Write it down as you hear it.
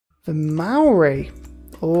The Maori.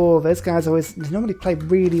 Oh, those guys they normally play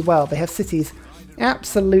really well. They have cities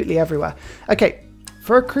absolutely everywhere. Okay,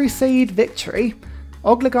 for a Crusade victory,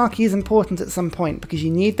 oligarchy is important at some point because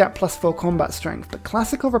you need that +4 combat strength, but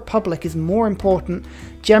Classical Republic is more important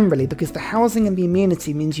generally because the housing and the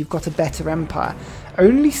immunity means you've got a better empire.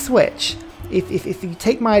 Only switch, if you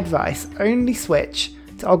take my advice, only switch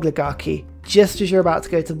to oligarchy just as you're about to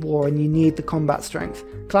go to war and you need the combat strength.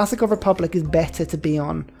 Classical Republic is better to be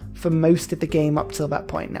on for most of the game up till that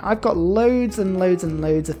point. Now, I've got loads and loads and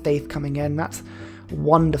loads of faith coming in. That's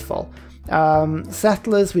wonderful.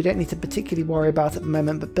 Settlers, we don't need to particularly worry about at the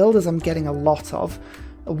moment, but builders I'm getting a lot of.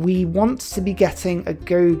 We want to be getting a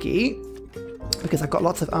Gogi, because I've got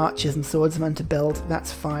lots of archers and swordsmen to build.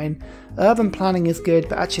 That's fine. Urban planning is good,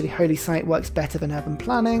 but actually Holy Site works better than urban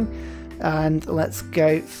planning. And let's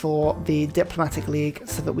go for the Diplomatic League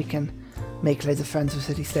so that we can make loads of friends with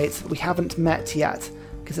city-states that we haven't met yet.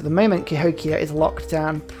 Because at the moment Cahokia is locked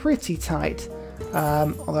down pretty tight.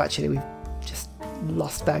 Although actually we've just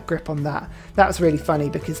lost their grip on that. That was really funny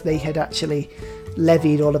because they had actually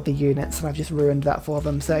levied all of the units and I've just ruined that for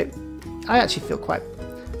them. So I actually feel quite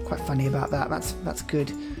funny about that. That's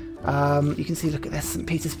good. You can see, look at this, St.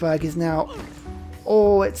 Petersburg is now...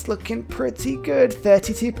 Oh, it's looking pretty good.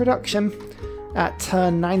 32 production at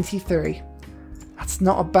turn 93. That's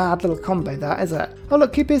not a bad little combo, that, is it? Oh,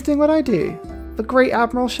 look, Kupi's doing what I do. The Great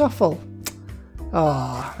Admiral Shuffle.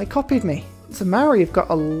 Oh, they copied me. So Maori have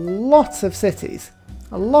got a lot of cities.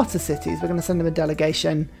 A lot of cities. We're going to send them a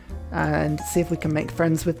delegation and see if we can make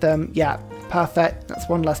friends with them. Yeah, perfect. That's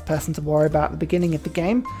one less person to worry about at the beginning of the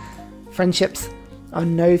game. Friendships are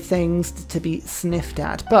no things to be sniffed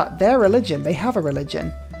at, but their religion, they have a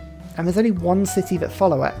religion, and there's only one city that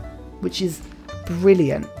follow it, which is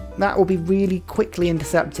brilliant. That will be really quickly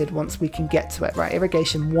intercepted once we can get to it. Right,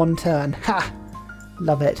 irrigation, 1 turn. Ha!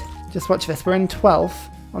 Love it. Just watch this. We're in 12th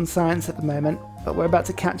on science at the moment, but we're about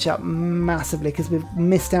to catch up massively because we've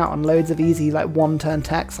missed out on loads of easy, like 1-turn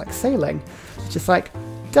techs, like sailing. It's just like,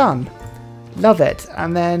 done. Love it.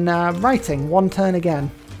 And then writing, 1 turn again.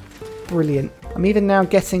 Brilliant. I'm even now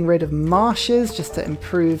getting rid of marshes just to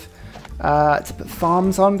improve, to put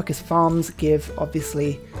farms on, because farms give,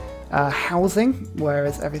 obviously, housing,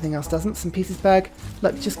 whereas everything else doesn't. St. Petersburg,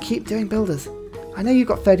 look, just keep doing builders. I know you've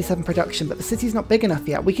got 37 production, but the city's not big enough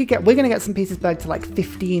yet. We're going to get St. Petersburg to like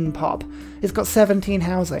 15 pop. It's got 17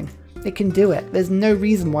 housing. It can do it. There's no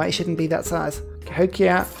reason why it shouldn't be that size.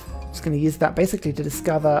 Cahokia, just going to use that basically to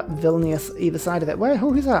discover Vilnius either side of it.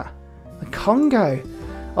 Who's that? The Congo.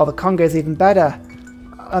 Oh, the Congo's even better.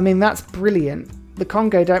 I mean, that's brilliant. The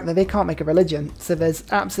Congo they can't make a religion, so there's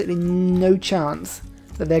absolutely no chance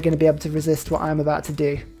that they're going to be able to resist what I'm about to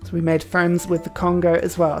do. So we made friends with the Congo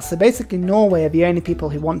as well. So basically Norway are the only people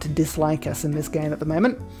who want to dislike us in this game at the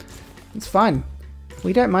moment. It's fine.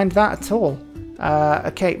 We don't mind that at all.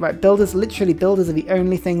 Okay, right, builders, literally builders are the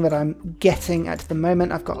only thing that I'm getting at the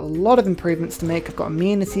moment. I've got a lot of improvements to make. I've got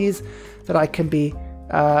amenities that I can be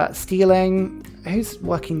stealing. Who's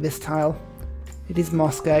working this tile? It is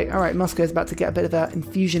Moscow. Alright, Moscow's about to get a bit of an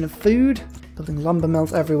infusion of food. Building lumber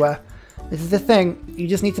mills everywhere. This is the thing. You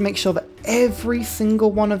just need to make sure that every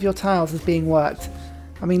single one of your tiles is being worked.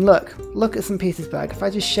 I mean, look at St. Petersburg. If I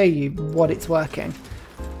just show you what it's working.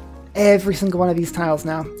 Every single one of these tiles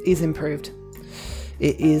now is improved.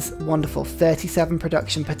 It is wonderful. 37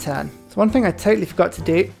 production per turn. So one thing I totally forgot to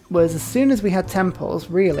do was as soon as we had temples,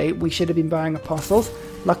 really, we should have been buying apostles.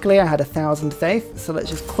 Luckily, I had 1,000 faith, so let's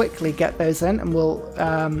just quickly get those in and we'll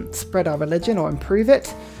spread our religion or improve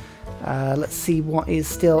it. Let's see what is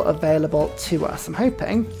still available to us. I'm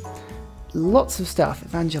hoping lots of stuff.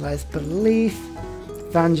 Evangelize belief.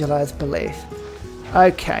 Evangelize belief.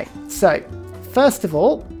 Okay, so first of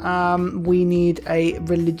all, we need a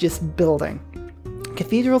religious building.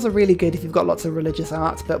 Cathedrals are really good if you've got lots of religious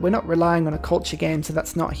art, but we're not relying on a culture game, so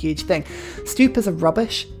that's not a huge thing. Stupas are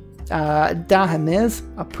rubbish. Dahamirs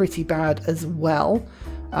are pretty bad as well.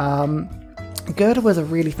 Girders are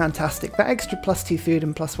really fantastic. That extra +2 food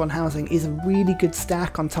and +1 housing is a really good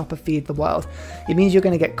stack on top of Feed the World. It means you're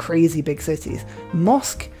going to get crazy big cities.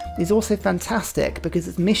 Mosque is also fantastic because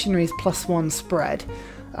its missionaries +1 spread.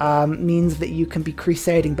 Means that you can be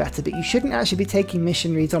crusading better, but you shouldn't actually be taking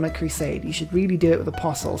missionaries on a crusade. You should really do it with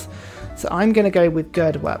apostles. So I'm going to go with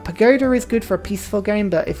Girdler. Pagoda is good for a peaceful game,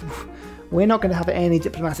 but if we're not going to have any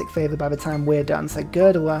diplomatic favour by the time we're done, so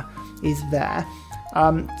Girdler is there.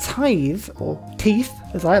 Tithe, or teeth,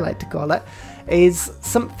 as I like to call it, is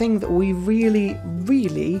something that we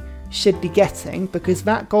really should be getting, because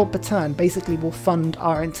that gold per turn basically will fund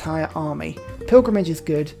our entire army. Pilgrimage is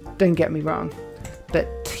good, don't get me wrong.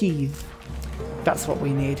 But teeth. That's what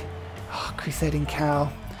we need. Oh, Crusading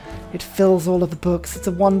Cow. It fills all of the books. It's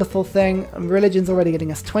a wonderful thing. And religion's already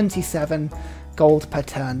getting us 27 gold per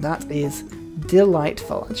turn. That is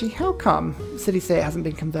delightful. Actually, how come city-state hasn't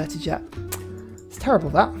been converted yet? It's terrible,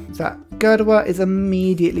 that. That Gerdowa is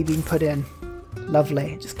immediately being put in.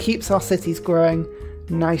 Lovely. Just keeps our cities growing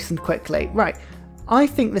nice and quickly. Right. I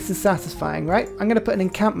think this is satisfying, right? I'm going to put an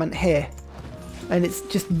encampment here. And it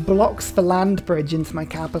just blocks the land bridge into my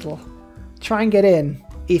capital. Try and get in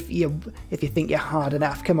if you think you're hard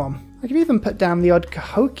enough. Come on. I could even put down the odd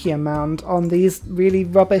Cahokia mound on these really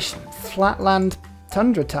rubbish flatland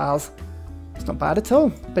tundra tiles. It's not bad at all.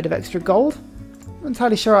 Bit of extra gold. I'm not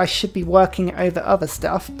entirely sure I should be working over other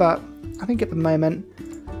stuff, but I think at the moment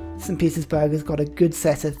St. Petersburg has got a good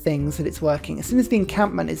set of things that it's working. As soon as the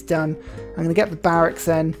encampment is done, I'm going to get the barracks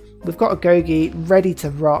in. We've got a Gogi ready to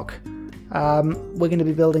rock. We're going to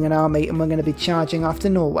be building an army and we're going to be charging after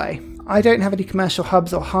Norway. I don't have any commercial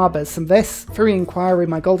hubs or harbours, so this, through inquiry,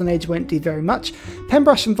 my golden age won't do very much.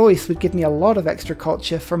 Penbrush and Voice would give me a lot of extra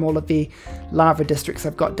culture from all of the lava districts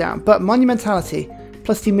I've got down. But monumentality,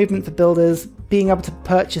 +2 movement for builders, being able to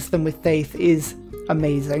purchase them with faith is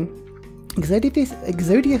amazing.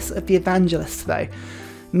 Exodius of the Evangelists, though,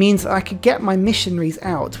 means I could get my missionaries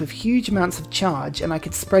out with huge amounts of charge and I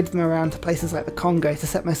could spread them around to places like the Congo to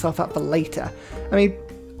set myself up for later. I mean,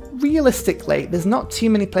 realistically, there's not too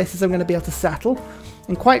many places I'm going to be able to settle,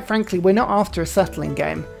 and quite frankly, we're not after a settling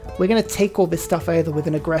game. We're going to take all this stuff over with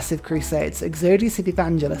an aggressive crusade, so Exodius of the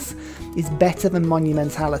Evangelists is better than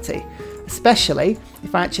Monumentality, especially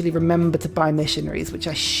if I actually remember to buy missionaries, which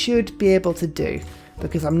I should be able to do,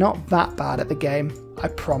 because I'm not that bad at the game, I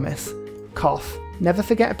promise. Cough. Never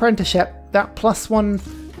forget apprenticeship. That +1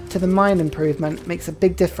 to the mine improvement makes a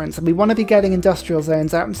big difference, and we want to be getting industrial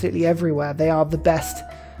zones absolutely everywhere. They are the best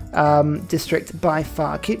district by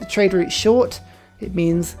far. Keep the trade route short. It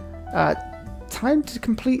means time to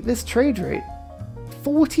complete this trade route.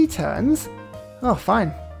 40 turns? Oh,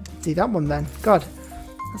 fine. Do that one then. God,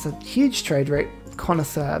 that's a huge trade route.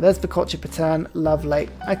 Connoisseur. There's the culture per turn. Lovely.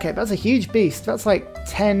 Okay, that's a huge beast. That's like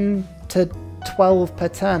 10 to 12 per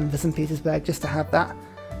turn for St. Petersburg just to have that.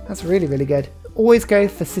 That's really, really good. Always go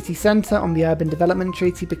for city centre on the urban development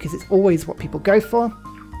treaty because it's always what people go for.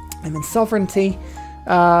 And then sovereignty.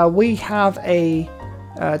 We have a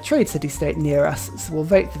trade city-state near us, so we'll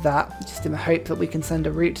vote for that, just in the hope that we can send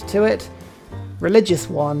a route to it. Religious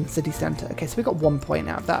 1, city centre. Okay, so we got 1 point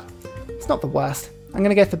out of that. It's not the worst. I'm going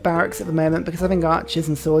to go for barracks at the moment because I think archers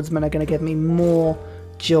and swordsmen are going to give me more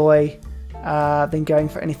joy than going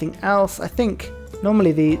for anything else. I think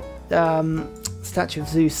normally the Statue of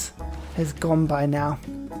Zeus has gone by now.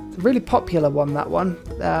 It's a really popular one, that one.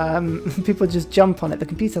 People just jump on it. The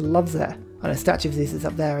computer loves it. Oh no, Statue of Zeus is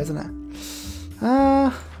up there, isn't it?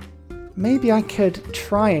 Maybe I could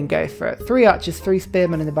try and go for it. 3 archers, 3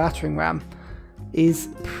 spearmen and a battering ram is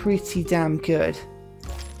pretty damn good.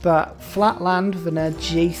 But flat land with an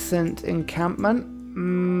adjacent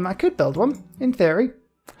encampment, I could build one, in theory.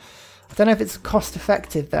 I don't know if it's cost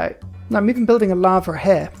effective though. No, I'm even building a lava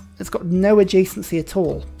here. It's got no adjacency at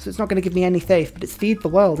all, so it's not going to give me any faith, but it's feed the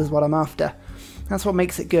world is what I'm after. That's what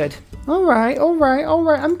makes it good. Alright,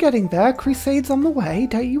 I'm getting there. Crusade's on the way,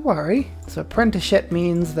 don't you worry. So apprenticeship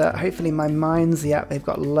means that hopefully my mines, yeah, they've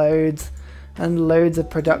got loads and loads of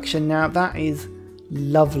production now. That is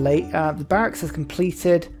lovely. The barracks is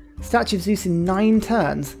completed. Statue of Zeus in 9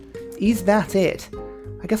 turns. Is that it?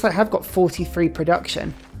 I guess I have got 43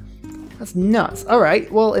 production. That's nuts.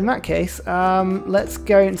 Alright, well in that case, let's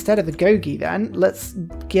go instead of the Gogi then. Let's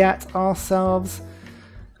get ourselves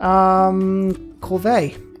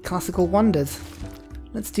Corvée, Classical Wonders.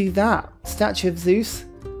 Let's do that. Statue of Zeus,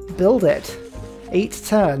 build it. 8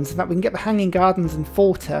 turns. In fact, we can get the Hanging Gardens in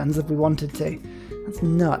 4 turns if we wanted to. That's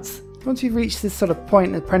nuts. Once you've reached this sort of point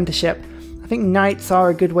in apprenticeship, I think knights are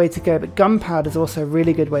a good way to go, but gunpowder is also a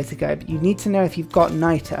really good way to go. But you need to know if you've got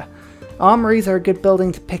niter. Armories are a good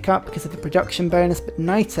building to pick up because of the production bonus, but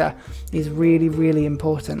niter is really, really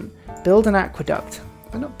important. Build an aqueduct.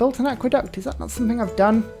 Have I not built an aqueduct? Is that not something I've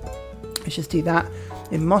done? Let's just do that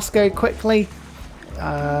in Moscow quickly,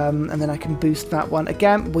 and then I can boost that one.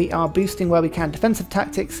 Again, we are boosting where we can. Defensive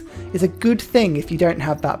tactics is a good thing if you don't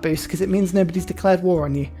have that boost, because it means nobody's declared war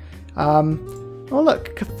on you. Oh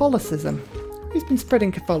look, Catholicism. Who's been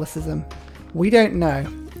spreading Catholicism? We don't know.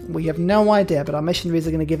 We have no idea, but our missionaries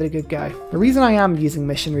are going to give it a good go. The reason I am using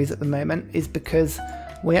missionaries at the moment is because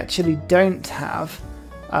we actually don't have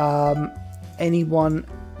anyone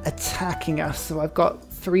attacking us, so I've got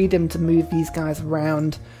freedom to move these guys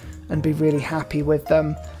around and be really happy with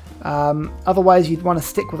them. Otherwise you'd want to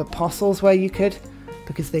stick with apostles where you could,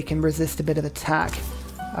 because they can resist a bit of attack.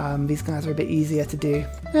 These guys are a bit easier to do.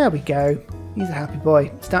 There we go. He's a happy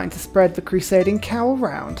boy. Starting to spread the crusading cow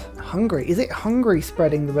around. Hungary. Is it Hungary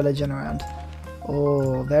spreading the religion around?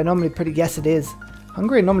 Oh, they're normally pretty... Yes, it is.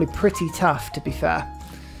 Hungary are normally pretty tough, to be fair.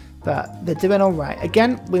 But they're doing alright.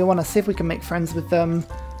 Again, we want to see if we can make friends with them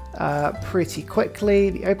pretty quickly.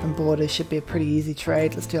 The open borders should be a pretty easy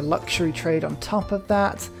trade. Let's do a luxury trade on top of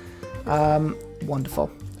that.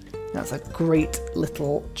 Wonderful. That's a great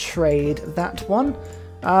little trade, that one.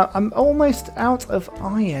 I'm almost out of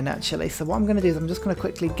iron, actually. So what I'm going to do is I'm just going to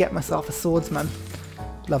quickly get myself a swordsman.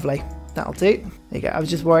 Lovely. That'll do. There you go. I was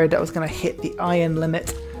just worried I was going to hit the iron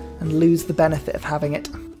limit and lose the benefit of having it.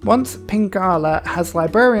 Once Pingala has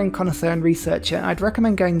Librarian, Connoisseur and Researcher, I'd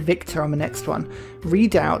recommend going Victor on the next one.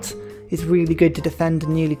 Redoubt is really good to defend a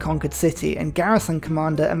newly conquered city, and Garrison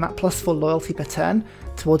Commander and that +4 loyalty per turn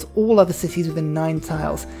towards all other cities within 9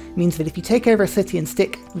 tiles means that if you take over a city and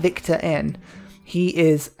stick Victor in, he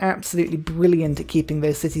is absolutely brilliant at keeping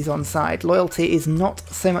those cities on side. Loyalty is not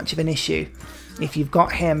so much of an issue if you've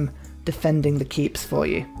got him defending the keeps for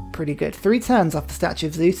you. Pretty good. 3 turns off the Statue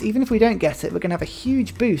of Zeus. Even if we don't get it, we're going to have a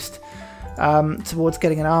huge boost towards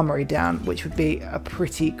getting an armory down, which would be a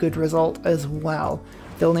pretty good result as well.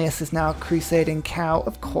 Vilnius is now crusading cow.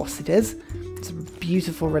 Of course it is. It's a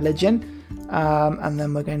beautiful religion. And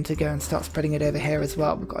then we're going to go and start spreading it over here as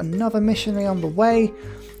well. We've got another missionary on the way.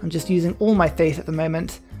 I'm just using all my faith at the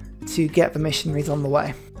moment to get the missionaries on the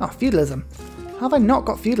way. Oh, feudalism. How have I not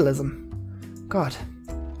got feudalism? God.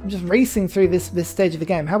 I'm just racing through this stage of the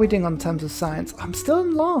game. How are we doing on terms of science? I'm still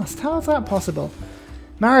in last. How is that possible?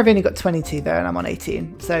 I've only got 22 there and I'm on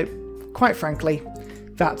 18. So, quite frankly,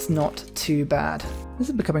 that's not too bad. This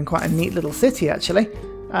is becoming quite a neat little city, actually.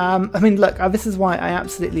 I mean, look, this is why I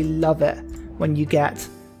absolutely love it when you get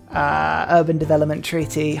Urban Development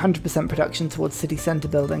Treaty, 100% production towards city centre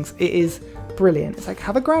buildings. It is brilliant. It's like,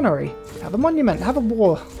 have a granary, have a monument, have a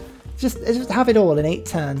war. Just have it all in 8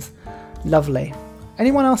 turns. Lovely.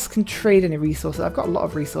 Anyone else can trade any resources? I've got a lot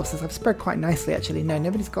of resources. I've spread quite nicely, actually. No,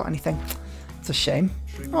 nobody's got anything. It's a shame.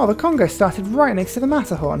 Oh, the Congo started right next to the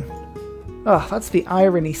Matterhorn. Oh, that's the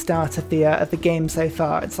irony start of the game so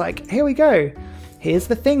far. It's like, here we go. Here's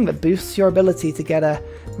the thing that boosts your ability to get a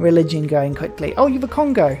religion going quickly. Oh, you have a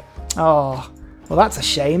Congo. Oh, well, that's a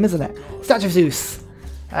shame, isn't it? Statue of Zeus.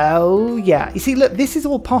 Oh, yeah. You see, look, this is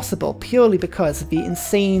all possible purely because of the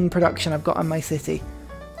insane production I've got on my city.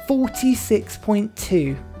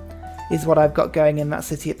 46.2 is what I've got going in that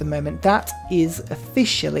city at the moment. That is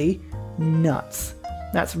officially nuts.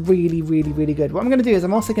 That's really, really, really good. What I'm going to do is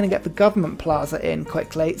I'm also going to get the government plaza in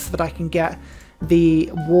quickly so that I can get the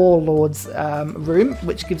warlord's room,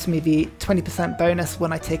 which gives me the 20% bonus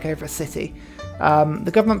when I take over a city.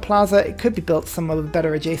 The government plaza, it could be built somewhere with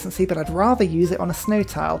better adjacency, but I'd rather use it on a snow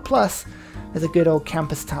tile. Plus, there's a good old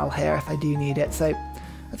campus tile here if I do need it, so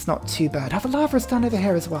that's not too bad. Have a lava stand over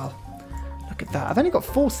here as well. Look at that. I've only got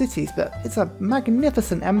 4 cities, but it's a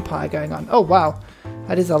magnificent empire going on. Oh, wow.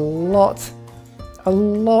 That is a lot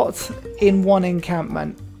in one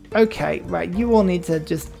encampment. Okay, right, you all need to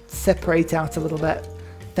just separate out a little bit.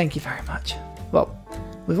 Thank you very much. Well,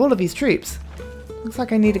 with all of these troops, looks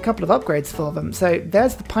like I need a couple of upgrades for them. So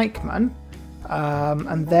there's the pikeman,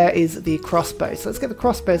 and there is the crossbow. So let's get the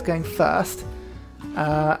crossbows going first.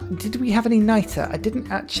 Did we have any niter? I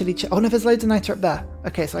didn't actually check. Oh no, there's loads of niter up there.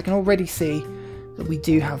 Okay, so I can already see that we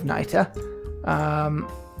do have niter.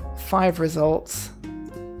 5 results.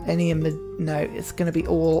 Any in the... No, it's going to be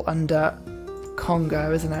all under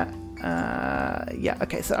Congo, isn't it? Yeah,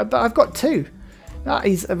 okay, so but I've got 2. That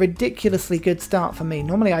is a ridiculously good start for me.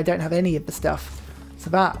 Normally I don't have any of the stuff, so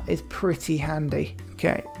that is pretty handy.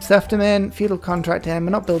 Okay, serfdom in, feudal contract in.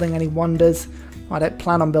 We're not building any wonders. I don't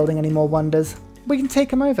plan on building any more wonders. We can take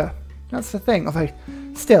them over. That's the thing. Although,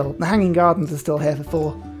 still, the Hanging Gardens are still here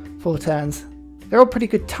for 4 turns. They're all pretty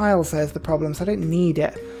good tiles, there's the problem, so I don't need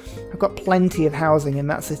it. I've got plenty of housing in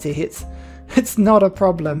that city. It's not a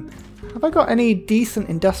problem. Have I got any decent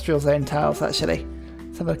industrial zone tiles, actually?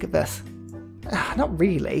 Let's have a look at this. Not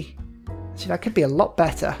really. Actually, that could be a lot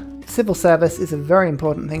better. Civil service is a very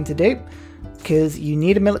important thing to do, because you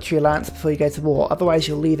need a military alliance before you go to war. Otherwise,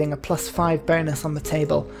 you're leaving a +5 bonus on the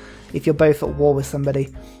table if you're both at war with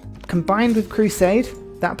somebody. Combined with Crusade,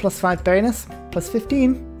 that +5 bonus,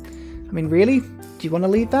 +15. I mean, really? Do you want to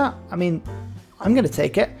leave that? I mean, I'm going to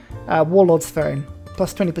take it. Warlord's Throne,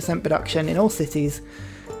 +20% production in all cities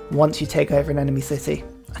once you take over an enemy city.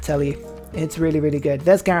 I tell you, it's really, really good.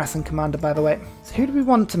 There's Garrison Commander, by the way. So who do we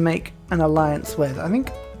want to make an alliance with? I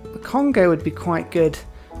think the Congo would be quite good.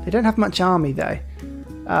 They don't have much army, though.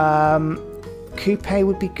 Coupe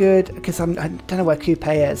would be good, because I don't know where Coupe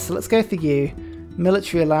is, so let's go for you.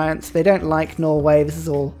 Military alliance, they don't like Norway. This is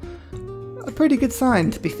all a pretty good sign,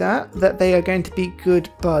 to be fair, that they are going to be good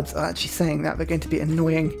buds. I'm actually saying that they're going to be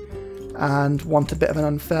annoying and want a bit of an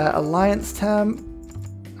unfair alliance term.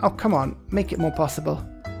 Oh, come on, make it more possible.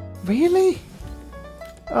 Really?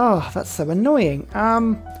 Oh, that's so annoying.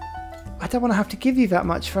 I don't want to have to give you that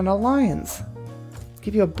much for an alliance.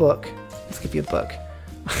 Give you a book. Let's give you a book.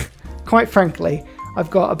 Quite frankly, I've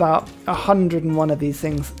got about 101 of these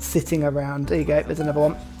things sitting around. There you go, there's another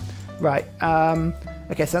one. Right,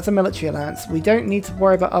 okay, so that's a military alliance. We don't need to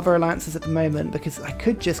worry about other alliances at the moment because I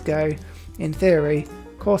could just go, in theory,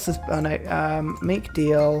 courses, make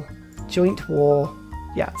deal, joint war.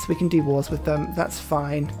 Yeah, so we can do wars with them, that's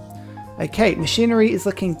fine. Okay, machinery is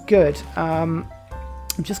looking good. I'm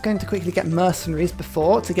just going to quickly get mercenaries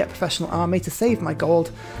to get professional army to save my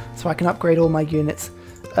gold so I can upgrade all my units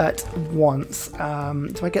at once.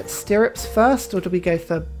 Do I get stirrups first, or do we go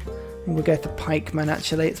for... We'll go for pikemen,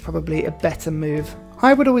 actually. It's probably a better move.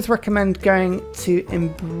 I would always recommend going to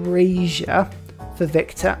Embrasure for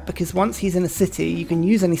Victor, because once he's in a city, you can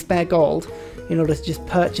use any spare gold in order to just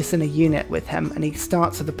purchase in a unit with him, and he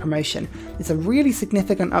starts with a promotion. It's a really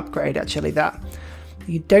significant upgrade, actually, that.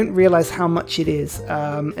 You don't realise how much it is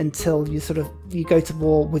until you go to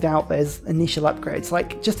war without those initial upgrades.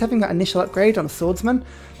 Like, just having that initial upgrade on a swordsman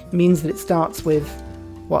means that it starts with,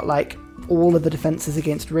 what, like, all of the defences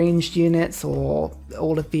against ranged units, or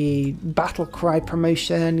all of the battle cry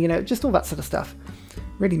promotion, you know, just all that sort of stuff.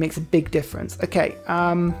 Really makes a big difference. Okay,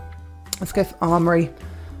 let's go for armory.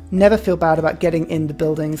 Never feel bad about getting in the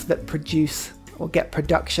buildings that produce or get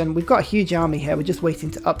production. We've got a huge army here, we're just waiting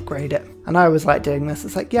to upgrade it. And I always like doing this.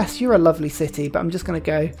 It's like, yes, you're a lovely city, but I'm just going to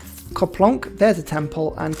go Koplonk, there's a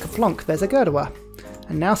temple, and Koplonk, there's a Gerdowa.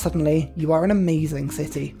 And now suddenly, you are an amazing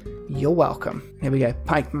city. You're welcome. Here we go,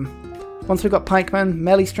 pikemen. Once we've got pikemen,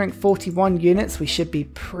 melee strength 41 units, we should be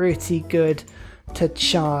pretty good to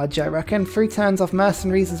charge, I reckon. 3 turns off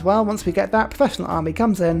mercenaries as well. Once we get that, professional army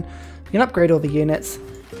comes in, we can upgrade all the units,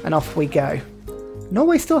 and off we go.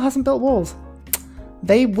 Norway still hasn't built walls.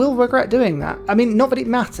 They will regret doing that. I mean, not that it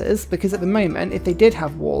matters, because at the moment, if they did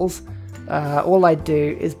have walls, all I'd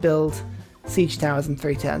do is build siege towers in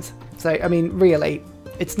 3 turns. So, I mean, really,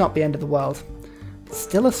 it's not the end of the world.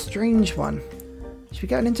 Still a strange one. Should we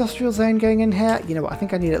get an industrial zone going in here? You know what, I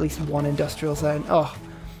think I need at least 1 industrial zone. Oh,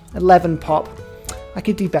 11 pop. I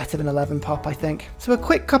could do better than 11 pop, I think. So a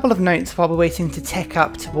quick couple of notes while we're waiting to tick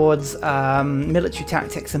up towards military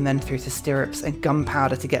tactics and then through to stirrups and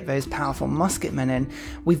gunpowder to get those powerful musketmen in.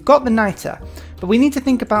 We've got the niter, but we need to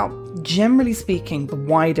think about, generally speaking, the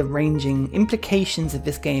wider ranging implications of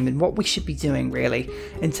this game and what we should be doing, really,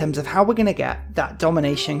 in terms of how we're going to get that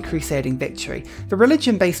domination crusading victory. The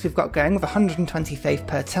religion base we've got going with 120 faith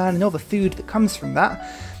per turn and all the food that comes from that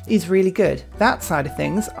is really good. That side of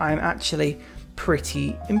things I'm actually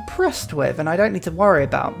pretty impressed with and I don't need to worry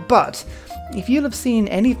about. But if you'll have seen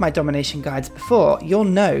any of my domination guides before, you'll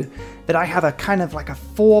know that I have a kind of like a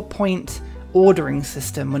 4-point ordering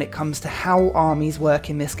system when it comes to how armies work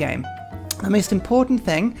in this game. The most important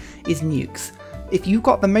thing is nukes. If you've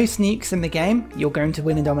got the most nukes in the game, you're going to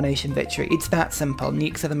win a domination victory. It's that simple.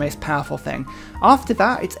 Nukes are the most powerful thing. After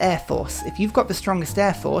that, it's air force. If you've got the strongest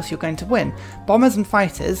air force, you're going to win. Bombers and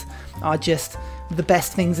fighters are just the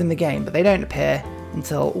best things in the game, but they don't appear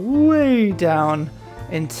until way down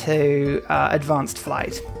into advanced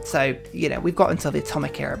flight. So, you know, we've got until the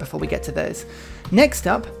atomic era before we get to those. Next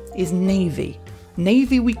up is Navy.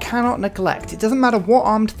 Navy we cannot neglect. It doesn't matter what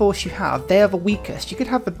armed force you have, they are the weakest. You could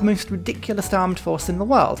have the most ridiculous armed force in the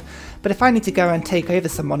world, but if I need to go and take over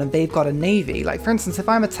someone and they've got a navy, like for instance if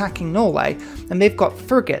I'm attacking Norway and they've got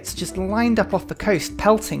frigates just lined up off the coast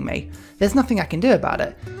pelting me, there's nothing I can do about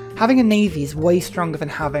it. Having a navy is way stronger than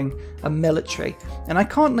having a military, and I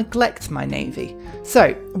can't neglect my navy.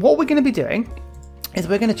 So what we're going to be doing is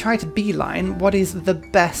we're going to try to beeline what is the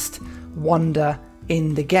best wonder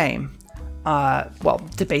in the game. Well,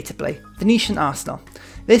 debatably, Venetian Arsenal.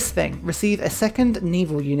 This thing, receive a second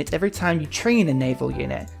naval unit every time you train a naval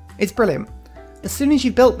unit. It's brilliant. As soon as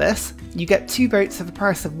you built this, you get 2 boats for the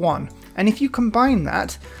price of 1. And if you combine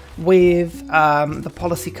that with the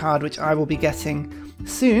policy card, which I will be getting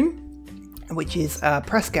soon, which is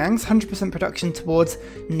press gangs, 100% production towards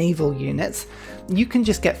naval units, you can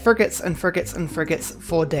just get frigates and frigates and frigates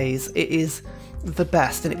for days. It is the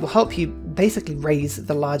best, and it will help you basically raise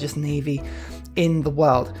the largest navy in the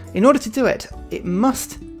world. In order to do it, it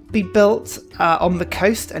must be built on the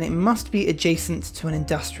coast and it must be adjacent to an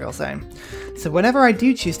industrial zone. So whenever I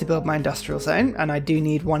do choose to build my industrial zone, and I do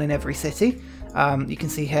need 1 in every city, You can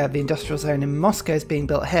see here the industrial zone in Moscow is being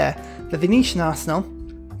built here. The Venetian arsenal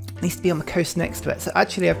needs to be on the coast next to it. So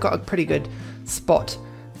actually I've got a pretty good spot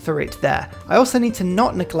for it there. I also need to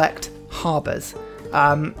not neglect harbours.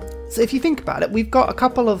 So if you think about it, we've got a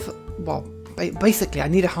couple of, well, basically I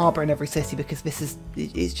need a harbour in every city because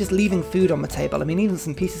it's just leaving food on the table. I mean, even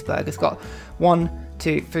St. Petersburg has got 1,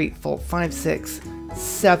 2, 3, 4, 5, 6,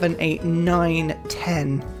 7, 8, 9,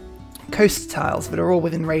 10 coast tiles that are all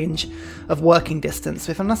within range of working distance.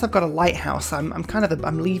 So unless I've got a lighthouse, I'm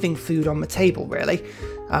leaving food on the table, really.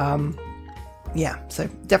 Yeah, so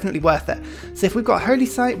definitely worth it. So if we've got a holy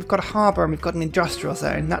site, we've got a harbour, and we've got an industrial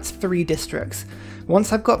zone, that's 3 districts.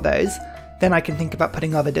 Once I've got those, then I can think about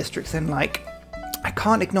putting other districts in, like, I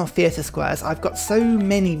can't ignore theatre squares. I've got so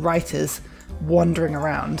many writers wandering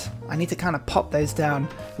around. I need to kind of pop those down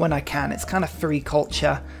when I can. It's kind of free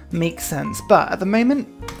culture, makes sense. But at the moment,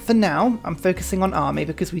 for now, I'm focusing on army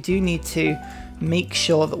because we do need to make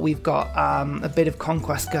sure that we've got a bit of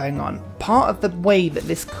conquest going on. Part of the way that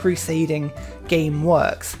this crusading game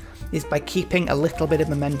works is by keeping a little bit of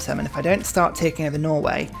momentum, and if I don't start taking over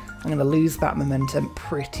Norway, I'm going to lose that momentum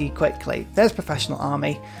pretty quickly. There's professional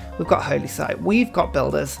army, we've got holy site, we've got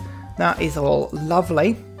builders, that is all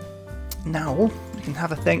lovely. Now we can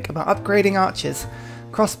have a think about upgrading archers.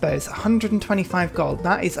 Crossbows, 125 gold,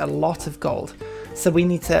 that is a lot of gold. So we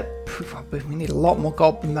need a lot more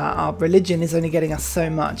gold than that. Our religion is only getting us so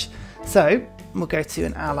much. So we'll go to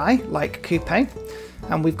an ally like Coupe,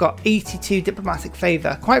 and we've got 82 diplomatic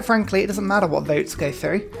favour. Quite frankly, it doesn't matter what votes go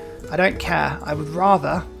through. I don't care. I would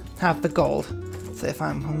rather have the gold. So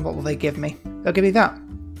what will they give me? They'll give me that.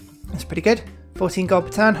 That's pretty good. 14 gold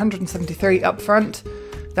per turn, 173 up front.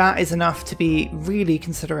 That is enough to be really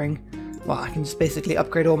considering. Well, I can just basically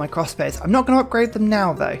upgrade all my crossbows. I'm not going to upgrade them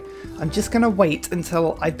now, though. I'm just going to wait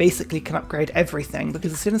until I basically can upgrade everything,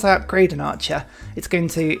 because as soon as I upgrade an archer, it's going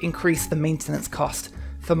to increase the maintenance cost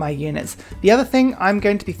for my units. The other thing I'm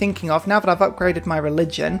going to be thinking of, now that I've upgraded my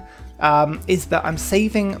religion, is that I'm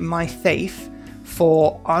saving my faith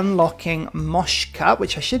for unlocking Moshka,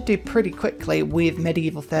 which I should do pretty quickly with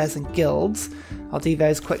medieval fairs and guilds. I'll do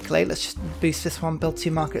those quickly. Let's just boost this one, build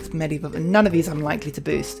 2 markets, medieval, and none of these I'm likely to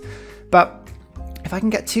boost. But if I can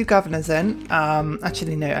get 2 governors in,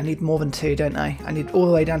 actually no, I need more than 2, don't I? I need all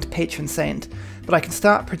the way down to patron saint. But I can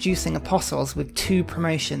start producing apostles with 2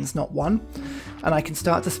 promotions, not 1. And I can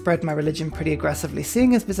start to spread my religion pretty aggressively.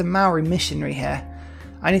 Seeing as there's a Maori missionary here,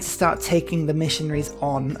 I need to start taking the missionaries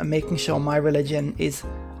on and making sure my religion is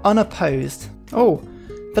unopposed. Oh,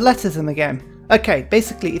 Valletta's in the game. Okay,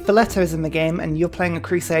 basically, if Valletta is in the game and you're playing a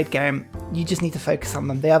Crusade game, you just need to focus on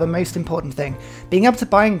them. They are the most important thing. Being able to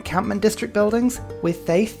buy encampment district buildings with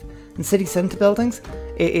faith and city centre buildings,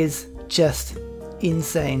 it is just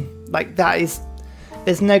insane. Like, that is,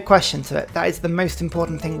 there's no question to it. That is the most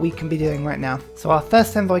important thing we can be doing right now. So our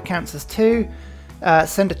first envoy counts as 2.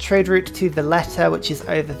 Send a trade route to Valletta, which is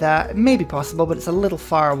over there. It may be possible, but it's a little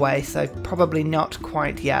far away, so probably not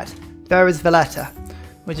quite yet. There is Valletta.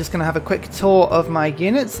 We're just going to have a quick tour of my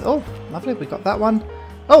units. Oh, lovely, we got that one.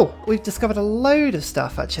 Oh, we've discovered a load of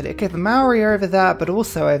stuff, actually. Okay, the Maori are over there, but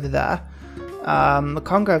also over there. The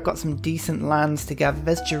Congo have got some decent lands together.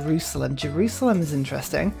 There's Jerusalem. Jerusalem is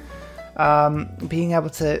interesting. Being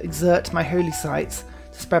able to exert my holy sites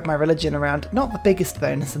to spread my religion around. Not the biggest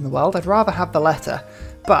bonus in the world. I'd rather have the letter,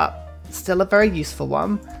 but still a very useful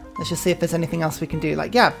one. Let's just see if there's anything else we can do.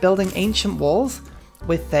 Like, yeah, building ancient walls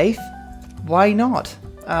with faith. Why not?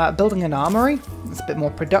 Building an armory. It's a bit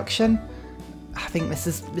more production. I think this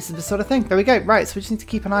is the sort of thing. There we go. Right, so we just need to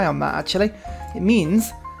keep an eye on that, actually. It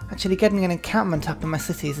means actually getting an encampment up in my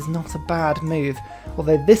cities is not a bad move.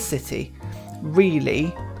 Although this city,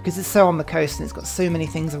 really, because it's so on the coast and it's got so many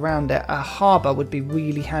things around it, a harbour would be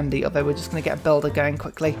really handy, although we're just going to get a builder going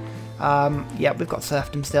quickly. Yeah, we've got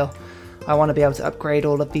serfdom still. I want to be able to upgrade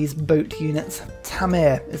all of these boat units.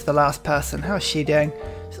 Tamir is the last person. How is she doing?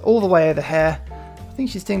 She's all the way over here. I think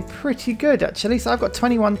she's doing pretty good, actually. So I've got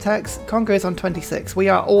 21 techs, Congo's on 26. We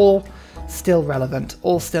are all still relevant,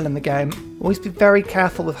 all still in the game. Always be very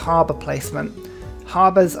careful with harbour placement.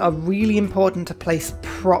 Harbours are really important to place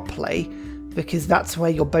properly, because that's where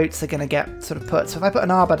your boats are going to get sort of put. So if I put an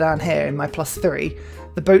harbour down here in my +3,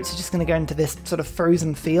 the boats are just going to go into this sort of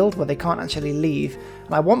frozen field where they can't actually leave.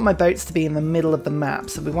 And I want my boats to be in the middle of the map,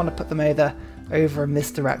 so we want to put them over in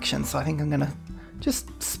this direction. So I think I'm going to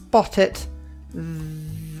just spot it.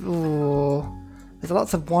 Ooh. There's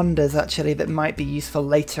lots of wonders actually that might be useful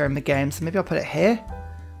later in the game, so maybe I'll put it here.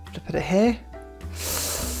 Should I put it here?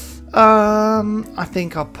 I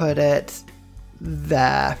think I'll put it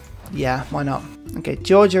there. Yeah, why not? Okay,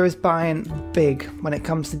 Georgia is buying big when it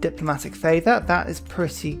comes to diplomatic favour. That is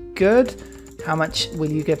pretty good. How much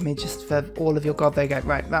will you give me just for all of your gold? There you go.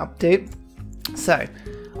 Right, that'll do. So,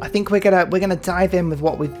 I think we're gonna dive in with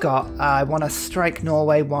what we've got. I want to strike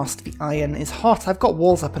Norway whilst the iron is hot. I've got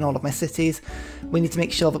walls up in all of my cities. We need to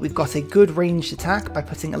make sure that we've got a good ranged attack by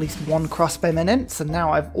putting at least one crossbowman in. So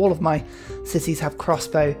now all of my cities have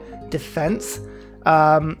crossbow defense.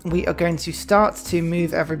 We are going to start to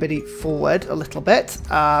move everybody forward a little bit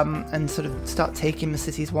and sort of start taking the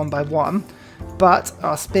cities one by one. But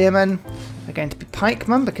our spearmen are going to be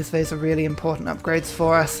pikemen because those are really important upgrades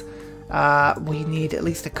for us. We need at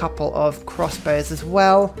least a couple of crossbows as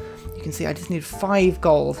well. You can see I just need 5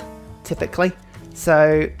 gold typically.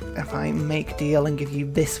 So if I make deal and give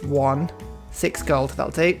you this one, 6 gold,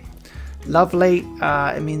 that'll do. Lovely.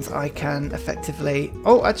 It means I can effectively...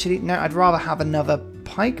 Oh, actually, no, I'd rather have another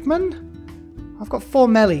pikeman. I've got 4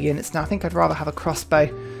 melee units now. I think I'd rather have a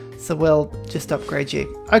crossbow. So we'll just upgrade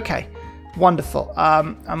you. Okay, wonderful.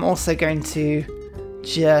 I'm also going to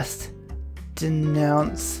just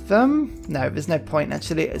denounce them. No, there's no point,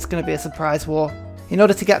 actually. It's going to be a surprise war. In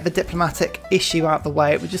order to get the diplomatic issue out of the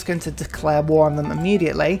way, we're just going to declare war on them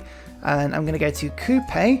immediately. And I'm going to go to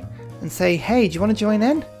Coupe and say, hey, do you want to join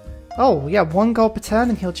in? Oh, yeah, 1 gold per turn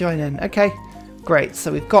and he'll join in. Okay, great. So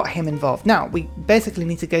we've got him involved. Now, we basically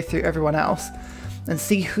need to go through everyone else and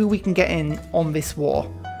see who we can get in on this war.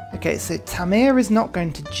 Okay, so Tamir is not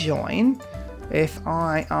going to join. If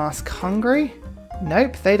I ask Hungary,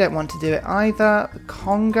 nope, they don't want to do it either.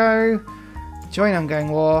 Congo, join ongoing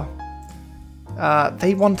war.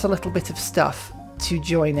 They want a little bit of stuff to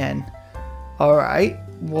join in. Alright,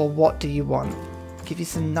 well, what do you want? Give you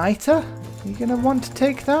some niter? You're going to want to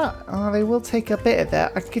take that? Oh, they will take a bit of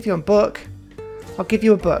that. I can give you a book. I'll give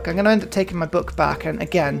you a book. I'm going to end up taking my book back. And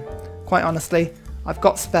again, quite honestly, I've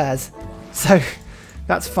got spares. So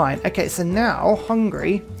that's fine. Okay, so now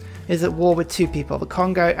Hungary is at war with 2 people, the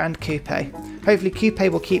Congo and Coupe. Hopefully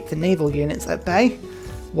Coupe will keep the naval units at bay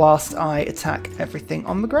whilst I attack everything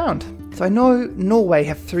on the ground. So I know Norway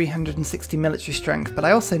have 360 military strength, but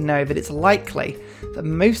I also know that it's likely that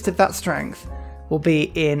most of that strength will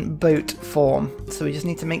be in boat form. So we just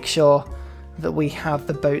need to make sure that we have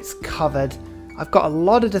the boats covered. I've got a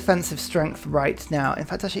lot of defensive strength right now. In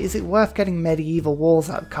fact, actually, is it worth getting medieval walls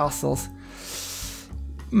out of castles?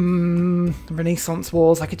 Renaissance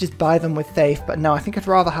walls. I could just buy them with faith, but no, I think I'd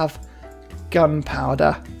rather have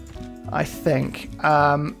gunpowder, I think.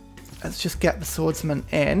 Let's just get the swordsman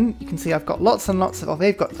in. You can see I've got lots and lots of... Oh,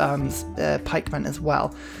 they've got pikemen as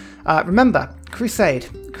well. Remember, Crusade.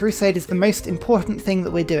 Crusade is the most important thing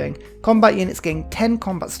that we're doing. Combat units gain 10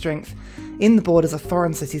 combat strength in the borders of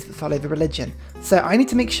foreign cities that follow the religion. So I need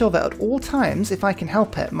to make sure that at all times, if I can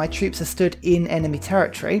help it, my troops are stood in enemy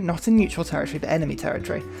territory, not in neutral territory, but enemy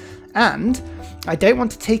territory. And I don't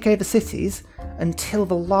want to take over cities until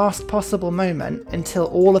the last possible moment, until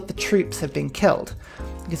all of the troops have been killed.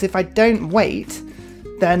 Because if I don't wait,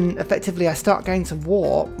 then effectively I start going to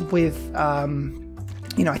war with...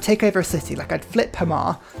 you know, I take over a city, like I'd flip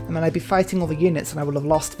Hamar, and then I'd be fighting all the units and I will have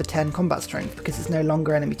lost the 10 combat strength because it's no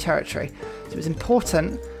longer enemy territory. So it's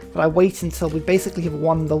important that I wait until we basically have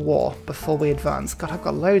won the war before we advance. God, I've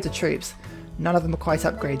got loads of troops. None of them are quite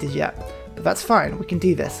upgraded yet, but that's fine, we can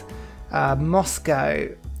do this. Moscow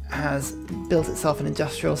has built itself an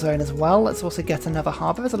industrial zone as well. Let's also get another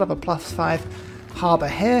harbour. There's another +5 harbour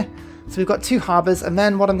here. So we've got 2 harbours, and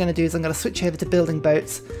then what I'm going to do is I'm going to switch over to building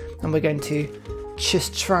boats, and we're going to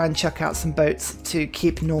just try and chuck out some boats to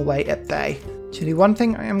keep Norway at bay. Actually, one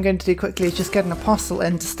thing I'm going to do quickly is just get an apostle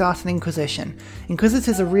in to start an inquisition.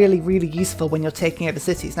 Inquisitors are really, really useful when you're taking over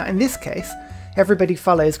cities. Now, in this case, everybody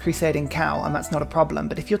follows Crusading Cow, and that's not a problem.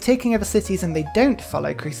 But if you're taking over cities and they don't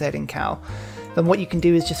follow Crusading Cow, then what you can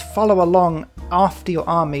do is just follow along after your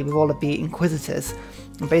army with all of the inquisitors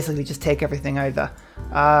and basically just take everything over.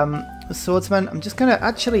 Swordsman, I'm just going to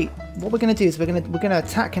actually, what we're going to do is we're going to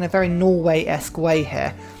attack in a very Norway-esque way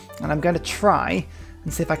here, and I'm going to try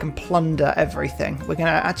and see if I can plunder everything. We're going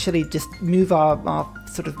to actually just move our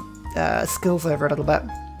sort of skills over a little bit,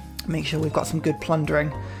 make sure we've got some good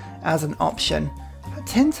plundering as an option.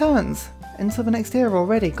 10 turns into the next era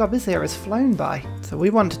already. God, this era has flown by. So we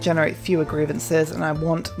want to generate fewer grievances, and I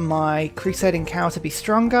want my Crusading Cow to be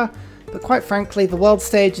stronger. But quite frankly, the world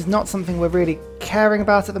stage is not something we're really caring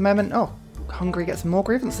about at the moment. Oh, Hungary gets more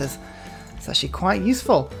grievances. It's actually quite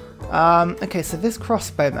useful. Okay, so this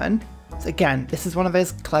crossbowman, so again, this is one of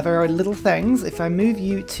those clever little things. If I move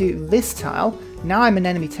you to this tile, now I'm in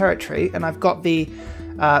enemy territory, and I've got the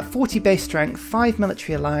 40 base strength, 5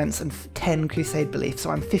 military alliance, and 10 crusade belief. So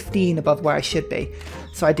I'm 15 above where I should be.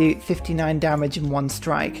 So I do 59 damage in one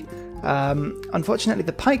strike. Unfortunately,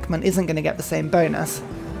 the pikeman isn't going to get the same bonus,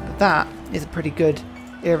 but that is a pretty good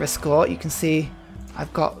era score. You can see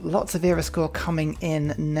I've got lots of era score coming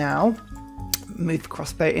in now. Move the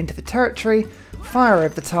crossbow into the territory, fire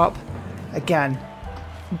over the top. Again,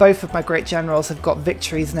 both of my great generals have got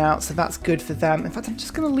victories now, so that's good for them. In fact, I'm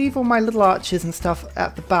just going to leave all my little archers and stuff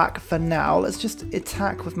at the back for now. Let's just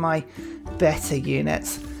attack with my better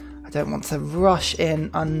units. I don't want to rush in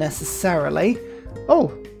unnecessarily.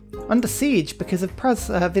 Oh, under siege because of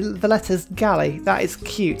Valletta's galley. That is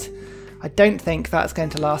cute. I don't think that's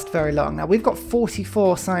going to last very long. Now, we've got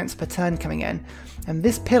 44 science per turn coming in, and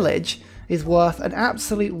this pillage is worth an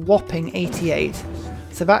absolute whopping 88.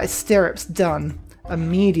 So that is stirrups done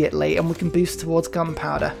immediately, and we can boost towards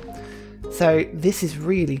gunpowder. So this is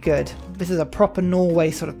really good. This is a proper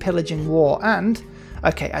Norway sort of pillaging war. And,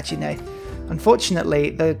 okay, actually no.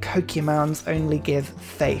 Unfortunately, the Kokia Mounds only give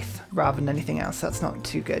faith rather than anything else. That's not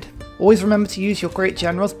too good. Always remember to use your great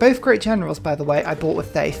generals. Both great generals, by the way, I bought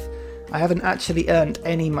with faith. I haven't actually earned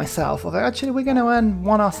any myself, although actually we're going to earn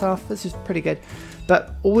one ourselves. This is pretty good.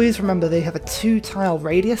 But always remember they have a 2-tile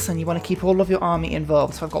radius, and you want to keep all of your army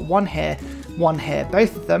involved. So I've got one here, one here.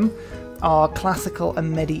 Both of them are classical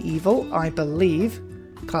and medieval, I believe.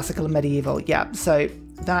 Classical and medieval, yeah. So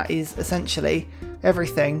that is essentially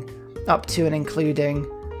everything up to and including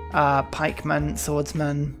pikemen,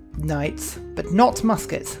 swordsmen, knights, but not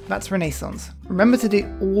muskets. That's Renaissance. Remember to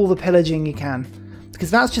do all the pillaging you can, because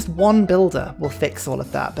that's just one builder will fix all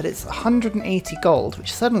of that, but it's 180 gold,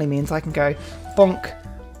 which suddenly means I can go bonk,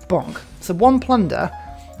 bonk. So one plunder,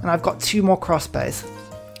 and I've got 2 more crossbows.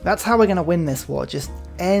 That's how we're going to win this war, just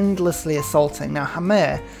endlessly assaulting. Now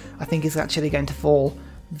Hamir, I think, is actually going to fall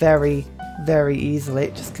very, very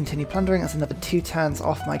easily. Just continue plundering. That's another 2 turns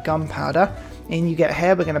off my gunpowder. In you get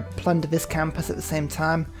here, we're going to plunder this campus at the same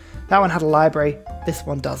time. That one had a library, this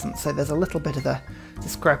one doesn't, so there's a little bit of a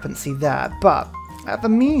discrepancy there. But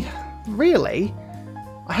really,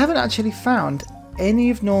 I haven't actually found any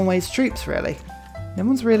of Norway's troops, really. No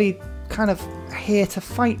one's really kind of here to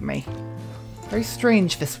fight me. Very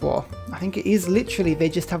strange, this war. I think it is literally they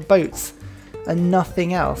just have boats and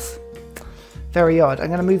nothing else. Very odd. I'm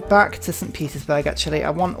going to move back to St. Petersburg, actually. I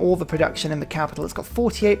want all the production in the capital. It's got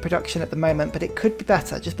 48 production at the moment, but it could be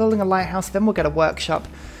better. Just building a lighthouse, then we'll get a workshop.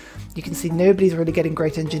 You can see nobody's really getting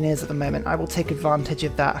great engineers at the moment. I will take advantage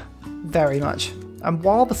of that very much. And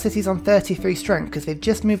while the city's on 33 strength, because they've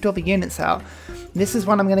just moved all the units out, this is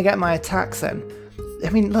when I'm going to get my attacks in. I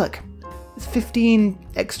mean, look, it's 15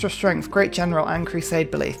 extra strength, Great General and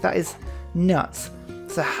Crusade Belief. That is nuts.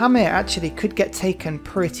 So Hamir actually could get taken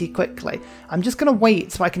pretty quickly. I'm just going to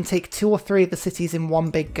wait so I can take 2 or 3 of the cities in one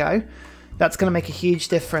big go. That's going to make a huge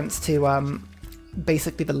difference to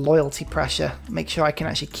basically the loyalty pressure. Make sure I can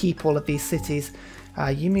actually keep all of these cities.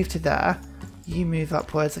 You move to there. You move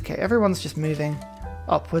upwards. Okay, everyone's just moving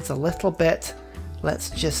upwards a little bit. Let's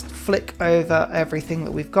just flick over everything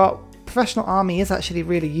that we've got. Professional army is actually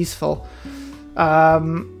really useful.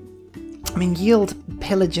 I mean, yield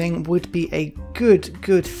pillaging would be a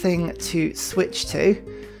good thing to switch to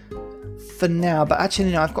for now, but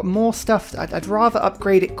actually no, I've got more stuff. I'd rather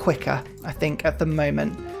upgrade it quicker, I think, at the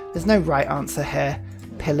moment. There's no right answer here.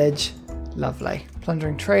 Pillage, lovely.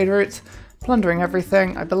 Plundering trade routes, plundering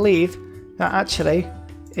everything. I believe that actually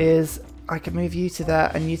is, I can move you to there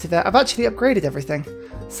and you to there. I've actually upgraded everything.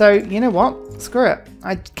 So, you know what? Screw it.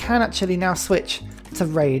 I can actually now switch to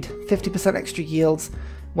raid. 50% extra yields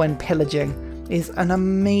when pillaging is an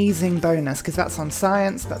amazing bonus, because that's on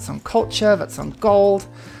science, that's on culture, that's on gold.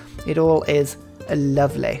 It all is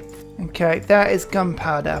lovely. Okay, there is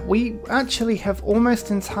gunpowder. We actually have almost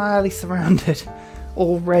entirely surrounded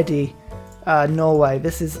already Norway.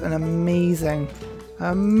 This is an amazing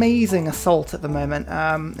assault at the moment.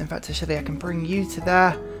 In fact, actually, I can bring you to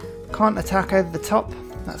there. Can't attack over the top.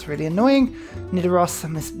 That's really annoying. Nidaros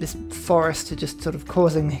and this forest are just sort of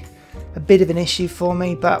causing a bit of an issue for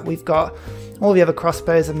me, but we've got all the other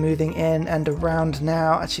crossbows are moving in and around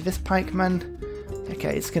now. Actually, this pikeman,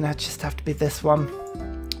 okay, it's gonna just have to be this one.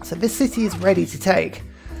 So this city is ready to take.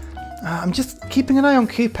 I'm just keeping an eye on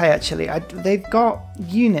Coupe, actually. They've got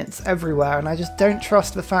units everywhere, and I just don't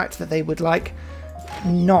trust the fact that they would, like,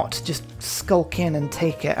 not just skulk in and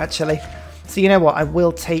take it, actually. So you know what, I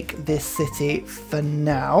will take this city for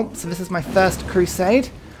now. So this is my first crusade.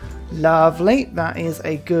 Lovely, that is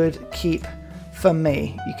a good keep for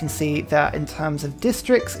me. You can see that in terms of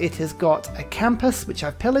districts, it has got a campus, which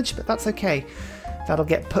I've pillaged, but that's okay. That'll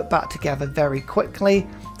get put back together very quickly.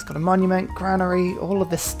 It's Got a monument, granary, all of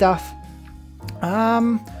this stuff.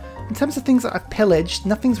 In terms of things that I've pillaged,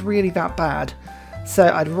 nothing's really that bad. So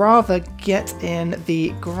I'd rather get in the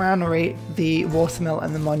granary, the watermill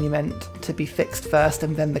and the monument to be fixed first,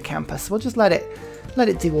 and then the campus. We'll just let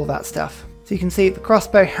it do all that stuff. So you can see the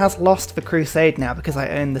crossbow has lost the Crusade now because I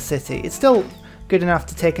own the city. It's still good enough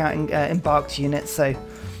to take out embarked units, so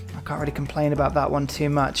I can't really complain about that one too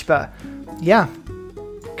much. But yeah,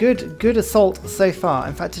 good assault so far.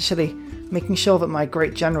 In fact, actually making sure that my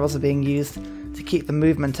great generals are being used to keep the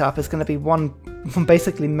movement up is going to be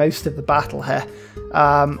basically most of the battle here.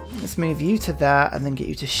 Let's move you to there and then get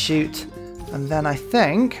you to shoot, and then I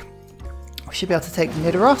think we should be able to take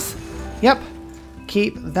Nidaros. Yep,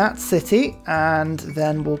 keep that city, and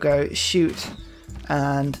then we'll go shoot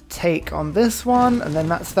and take on this one, and then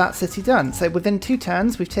that's that city done. So within 2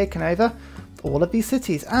 turns we've taken over all of these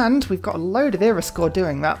cities, and we've got a load of era score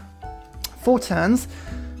doing that. 4 turns,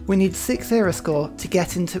 we need 6 era score to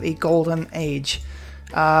get into a golden age.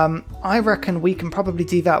 I reckon we can probably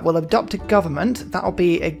do that. We'll adopt a government. That'll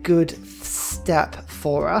be a good step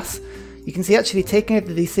for us. You can see actually taking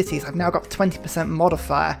over these cities, I've now got 20%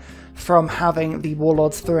 modifier from having the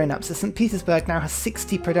warlords thrown up. So St. Petersburg now has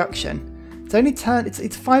 60 production. It's only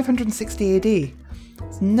it's 560 AD.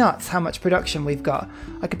 It's nuts how much production we've got.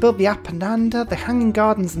 I could build the Apananda, the Hanging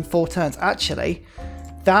Gardens in 4 turns. Actually,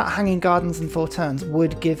 that Hanging Gardens in 4 turns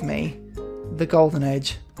would give me the Golden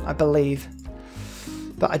Age, I believe.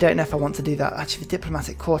 But I don't know if I want to do that. Actually, the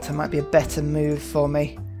Diplomatic Quarter might be a better move for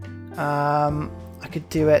me. I could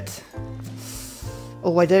do it.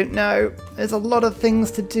 Oh, I don't know. There's a lot of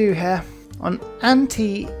things to do here. On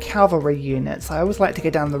anti-cavalry units, I always like to go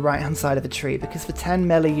down the right-hand side of the tree because for 10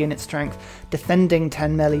 melee unit strength, defending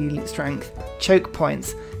 10 melee unit strength, choke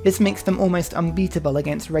points, this makes them almost unbeatable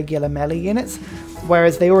against regular melee units,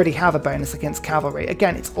 whereas they already have a bonus against cavalry.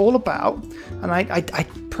 Again, it's all about, and I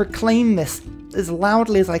proclaim this as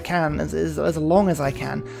loudly as I can, as long as I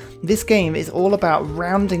can, this game is all about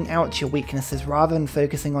rounding out your weaknesses rather than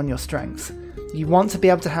focusing on your strengths. You want to be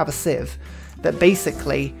able to have a civ that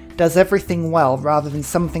basically does everything well rather than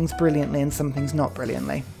some things brilliantly and some things not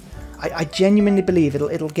brilliantly. I genuinely believe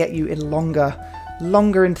it'll get you in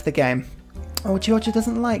longer into the game. Oh, Georgia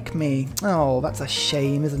doesn't like me. Oh, that's a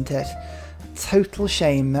shame, isn't it? Total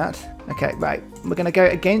shame, that. Okay, right. We're going to go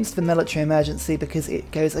against the military emergency because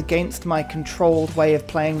it goes against my controlled way of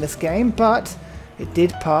playing this game, but it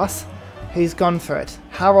did pass. Who's gone for it?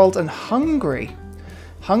 Harold and Hungary.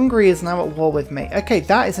 Hungary is now at war with me. Okay,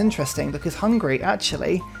 that is interesting because Hungary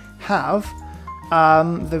actually have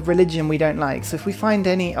the religion we don't like. So if we find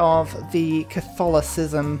any of the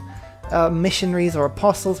Catholicism missionaries or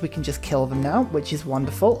apostles, we can just kill them now, which is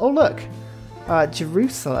wonderful. Oh, look.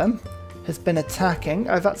 Jerusalem has been attacking.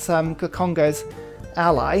 Oh, that's Congo's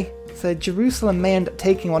ally. So Jerusalem may end up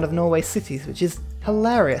taking one of Norway's cities, which is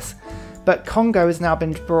hilarious. But Congo has now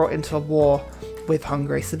been brought into a war with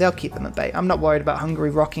Hungary, so they'll keep them at bay. I'm not worried about Hungary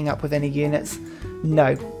rocking up with any units.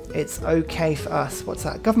 No, it's okay for us. What's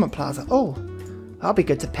that? Government Plaza. Oh, that'll be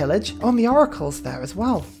good to pillage. Oh, and the oracle's there as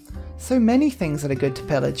well. So many things that are good to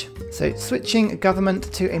pillage. So switching a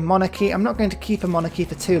government to a monarchy. I'm not going to keep a monarchy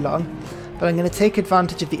for too long, but I'm going to take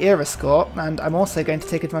advantage of the era score, and I'm also going to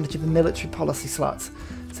take advantage of the military policy slots.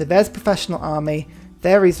 So there's professional army,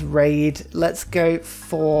 there is raid. Let's go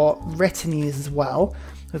for retinues as well.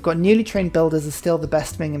 We've got newly trained builders is still the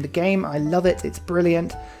best thing in the game. I love it, it's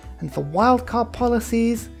brilliant. And for wildcard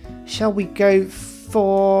policies, shall we go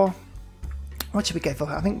for... What should we go for?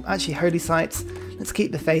 I think actually holy sites. Let's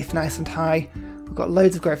keep the faith nice and high. We've got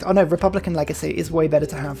loads of growth. Oh no, Republican Legacy is way better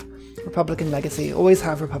to have. Republican Legacy, always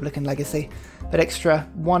have Republican Legacy. But extra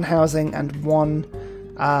 1 housing and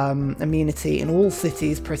 1 immunity in all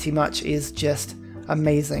cities pretty much is just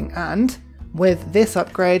amazing. And with this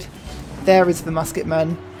upgrade, there is the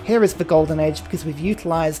musketman, here is the golden age because we've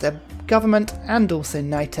utilised a government and also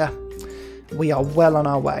NITA. We are well on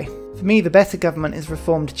our way. For me, the better government is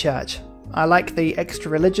Reformed Church. I like the extra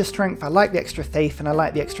religious strength, I like the extra faith, and I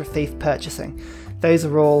like the extra faith purchasing. Those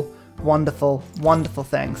are all wonderful, wonderful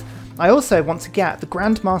things. I also want to get the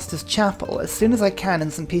Grandmaster's Chapel as soon as I can in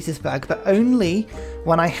St. Petersburg, but only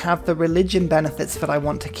when I have the religion benefits that I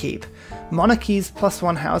want to keep. Monarchies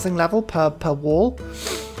 +1 housing level per wall.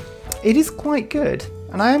 It is quite good,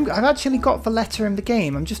 and I've actually got the letter in the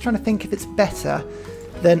game. I'm just trying to think if it's better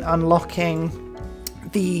than unlocking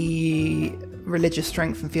the religious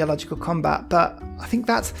strength and theological combat, but I think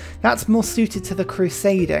that's more suited to the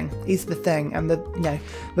crusading is the thing, and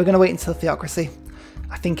we're going to wait until theocracy.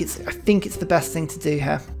 I think it's the best thing to do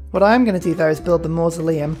here. What I'm going to do though is build the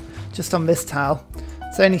mausoleum just on this tile.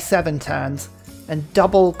 It's only 7 turns, and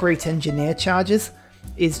double Great Engineer charges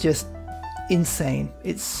is just insane.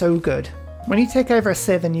 It's so good. When you take over a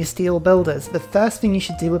civ and you steal builders, the first thing you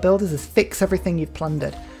should do with builders is fix everything you've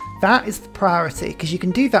plundered. That is the priority, because you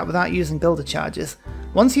can do that without using builder charges.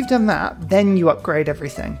 Once you've done that, then you upgrade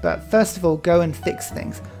everything. But first of all, go and fix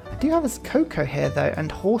things. I do have a cocoa here though,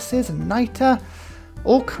 and horses and niter,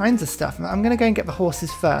 all kinds of stuff. I'm going to go and get the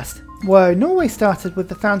horses first. Whoa, Norway started with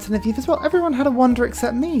the Fountain of Youth as well. Everyone had a wonder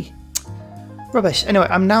except me. Rubbish. Anyway,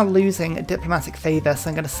 I'm now losing a diplomatic favour, so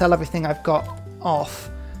I'm going to sell everything I've got off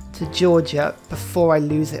to Georgia before I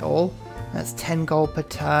lose it all. That's 10 gold per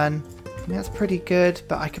turn. I mean, that's pretty good,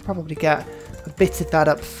 but I could probably get a bit of that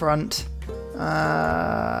up front.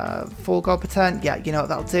 4 gold per turn. Yeah, you know what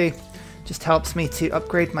that'll do. Just helps me to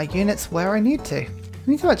upgrade my units where I need to.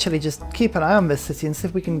 We need to actually just keep an eye on this city and see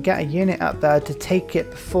if we can get a unit up there to take it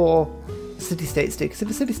before city-states do. Because if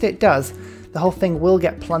a city-state does, the whole thing will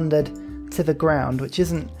get plundered to the ground, which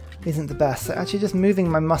isn't the best. So actually just moving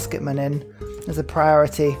my musketmen in as a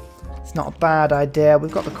priority, it's not a bad idea.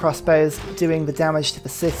 We've got the crossbows doing the damage to the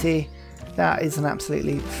city. That is an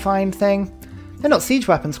absolutely fine thing. They're not siege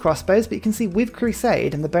weapons crossbows, but you can see with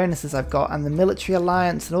Crusade and the bonuses I've got and the military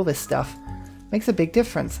alliance and all this stuff, makes a big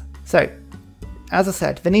difference. So, as I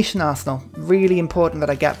said, Venetian Arsenal, really important that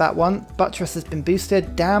I get that one. Buttress has been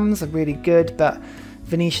boosted, dams are really good, but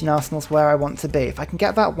Venetian Arsenal's where I want to be. If I can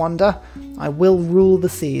get that wonder, I will rule the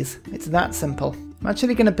seas. It's that simple. I'm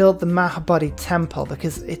actually going to build the Mahabodhi Temple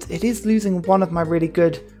because it is losing one of my really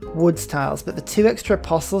good woods tiles, but the 2 extra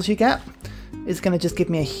apostles you get is going to just give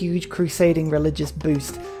me a huge crusading religious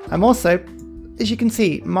boost. I'm also, as you can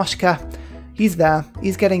see, Moshka, he's there.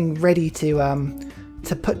 He's getting ready to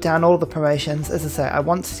put down all the promotions. As I say, I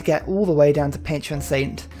want to get all the way down to Patron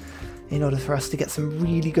Saint in order for us to get some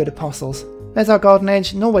really good apostles. There's our Golden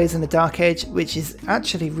Age. Norway's in the Dark Age, which is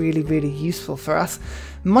actually really, really useful for us.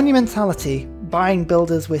 Monumentality, buying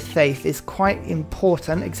builders with faith, is quite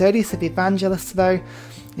important. Exodius of the Evangelists, though,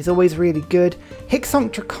 is always really good.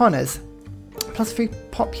 Hicksonk Draconas,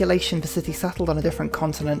 +3 population for city settled on a different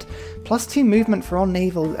continent, +2 movement for all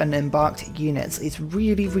naval and embarked units. It's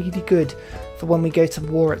really, really good for when we go to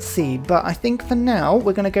war at sea. But I think for now,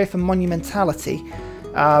 we're going to go for Monumentality.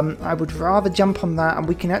 I would rather jump on that, and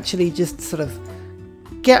we can actually just sort of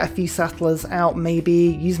get a few settlers out, maybe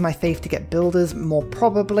use my faith to get builders more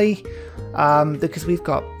probably, because we've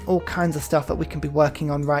got all kinds of stuff that we can be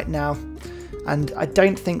working on right now, and I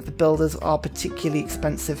don't think the builders are particularly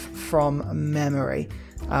expensive from memory.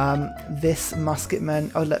 This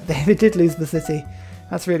musketman, oh look, they did lose the city.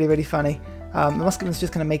 That's really, really funny. The musketman's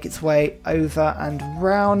just going to make its way over and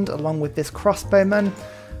round along with this crossbowman.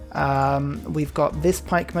 We've got this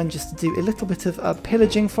pikeman just to do a little bit of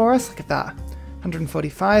pillaging for us. Look at that,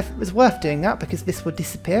 145. It was worth doing that because this would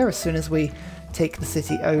disappear as soon as we take the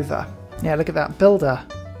city over. Yeah, look at that builder.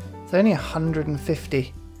 It's only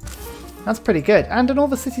 150. That's pretty good. And in all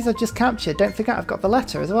the cities I've just captured, don't forget I've got the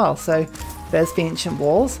letter as well. So there's the ancient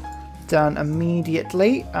walls done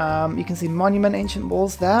immediately. You can see monument ancient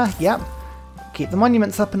walls there. Yep. Keep the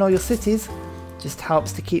monuments up in all your cities. Just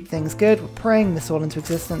helps to keep things good. We're praying this all into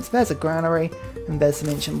existence. There's a granary and there's some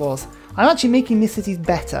ancient walls. I'm actually making these cities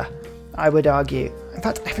better, I would argue. In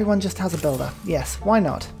fact, everyone just has a builder. Yes, why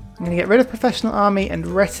not? I'm going to get rid of professional army and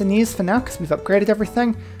retinues for now because we've upgraded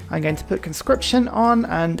everything. I'm going to put conscription on,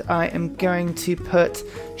 and I am going to put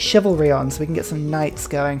chivalry on so we can get some knights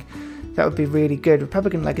going. That would be really good.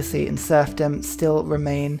 Republican legacy and serfdom still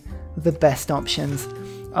remain the best options.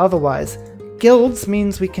 Otherwise, guilds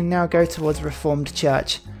means we can now go towards Reformed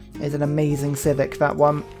Church. It's an amazing civic, that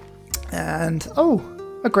one. And, oh,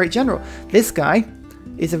 a great general. This guy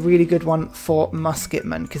is a really good one for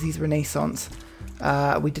musketmen because he's Renaissance.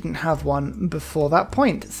 We didn't have one before that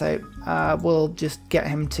point, so we'll just get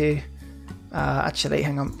him to... actually,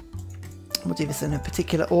 hang on. We'll do this in a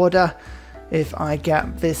particular order. If I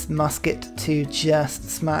get this musket to just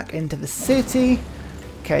smack into the city...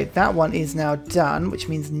 Okay, that one is now done, which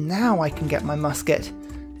means now I can get my musket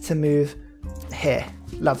to move here.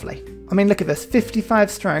 Lovely. I mean, look at this.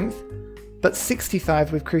 55 strength, but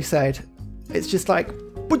 65 with Crusade. It's just like,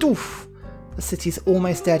 badoof! The city's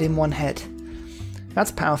almost dead in one hit.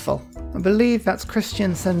 That's powerful. I believe that's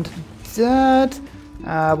Christiansen dead.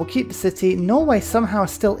 We'll keep the city. Norway somehow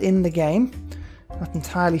is still in the game. Not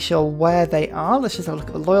entirely sure where they are. Let's just have a look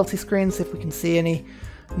at the loyalty screen, see if we can see any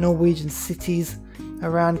Norwegian cities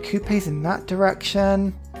around. Coupe's in that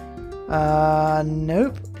direction.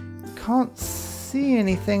 Nope. Can't see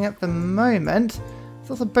anything at the moment. There's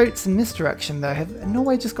lots of boats in this direction though. Have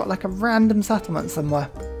Norway just got like a random settlement somewhere?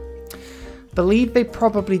 Believe they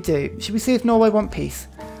probably do. Should we see if Norway want peace?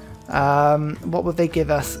 What would they give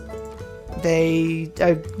us?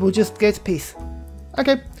 We'll just go to peace.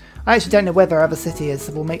 Okay. I actually don't know where their other city is,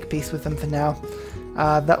 so we'll make peace with them for now.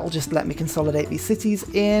 That will just let me consolidate these cities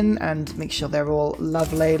in and make sure they're all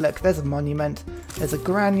lovely. Look, there's a monument, there's a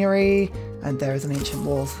granary, and there is an ancient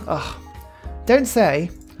walls. Oh, don't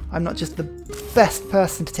say I'm not just the best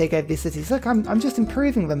person to take over these cities. Look, I'm just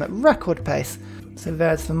improving them at record pace. So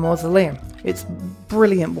there's the mausoleum. It's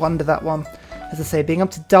brilliant wonder, that one. As I say, being able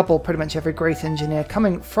to double pretty much every great engineer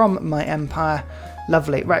coming from my empire.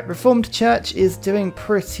 Lovely. Right, Reformed Church is doing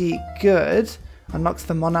pretty good. Unlocks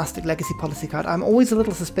the monastic legacy policy card. I'm always a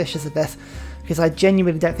little suspicious of this because I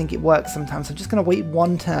genuinely don't think it works sometimes. So I'm just going to wait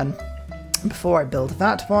one turn before I build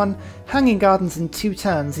that one. Hanging Gardens in 2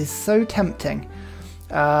 turns is so tempting.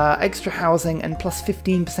 Extra housing and plus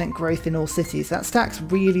 15% growth in all cities. That stacks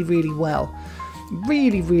really, really well.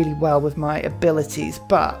 Really, really well with my abilities.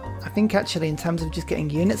 But I think actually in terms of just getting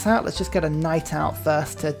units out, let's just get a knight out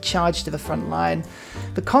first to charge to the front line.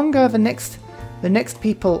 The Congo, the next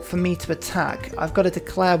people for me to attack, I've got to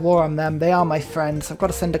declare war on them. They are my friends. I've got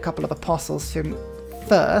to send a couple of apostles to them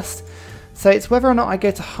first. So it's whether or not I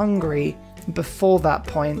go to Hungary before that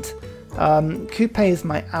point. Coupe is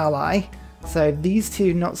my ally. So these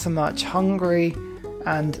two not so much. Hungary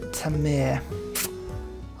and Tamir.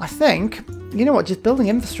 I think, you know what, just building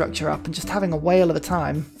infrastructure up and just having a whale of a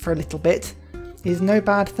time for a little bit is no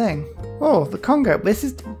bad thing. Oh, the Congo, this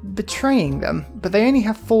is betraying them, but they only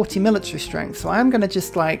have 40 military strength, so I'm going to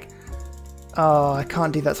just like... Oh, I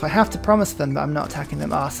can't do that, so I have to promise them that I'm not attacking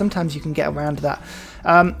them. Sometimes you can get around that.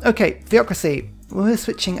 Okay, theocracy. We're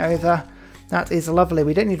switching over. That is lovely.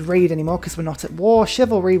 We don't need raid anymore because we're not at war.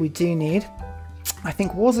 Chivalry we do need. I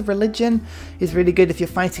think Wars of Religion is really good if you're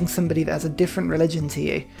fighting somebody that has a different religion to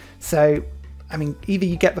you. So, I mean, either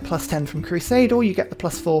you get the +10 from Crusade or you get the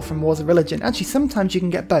 +4 from Wars of Religion. Actually, sometimes you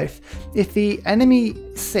can get both. If the enemy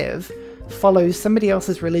civ follows somebody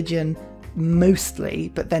else's religion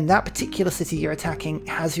mostly, but then that particular city you're attacking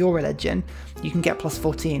has your religion, you can get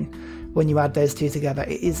 +14 when you add those two together.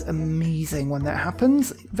 It is amazing when that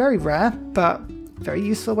happens. Very rare, but very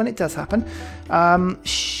useful when it does happen.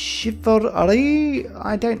 Chivalry,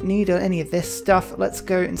 I don't need any of this stuff. Let's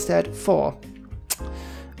go instead for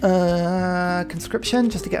conscription,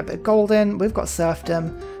 just to get a bit of gold in. We've got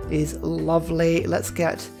serfdom, is lovely. Let's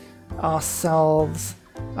get ourselves,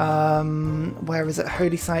 where is it,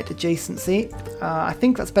 holy site adjacency. I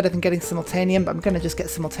think that's better than getting simultaneum, but I'm going to just get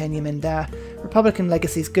simultaneum in there. Republican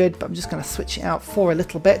legacy is good, but I'm just going to switch it out for a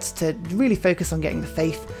little bit to really focus on getting the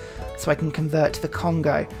faith so I can convert to the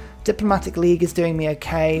Congo. Diplomatic League is doing me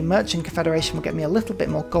okay. Merchant Confederation will get me a little bit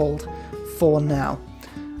more gold for now.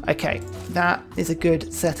 Okay, that is a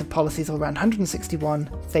good set of policies all around. 161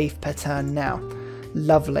 faith per turn now.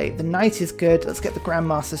 Lovely. The knight is good. Let's get the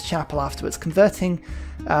Grandmaster's Chapel afterwards. Converting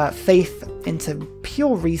faith into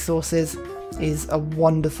pure resources is a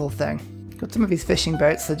wonderful thing. Got some of these fishing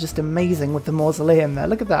boats, they're just amazing with the mausoleum there.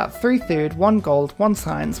 Look at that. 3 food, 1 gold, 1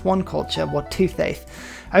 science, 1 culture, 2 faith.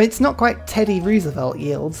 I mean, it's not quite Teddy Roosevelt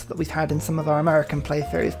yields that we've had in some of our American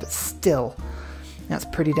playthroughs, but still, that's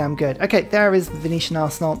pretty damn good. Okay, there is the Venetian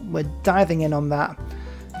Arsenal. We're diving in on that.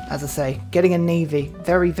 As I say, getting a navy,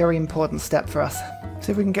 very, very important step for us.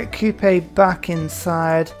 See if we can get Coupe back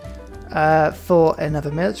inside for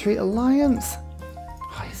another military alliance.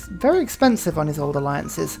 Oh, he's very expensive on his old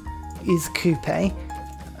alliances, is Coupe.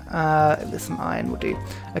 There's some iron will do.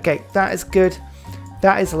 Okay, that is good.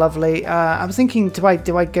 That is lovely. I was thinking, do I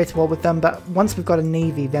go to war with them? But once we've got a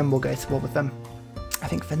navy, then we'll go to war with them. I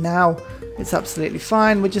think for now, it's absolutely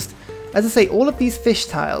fine. We're just, as I say, all of these fish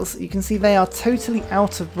tiles, you can see they are totally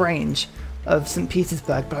out of range of St.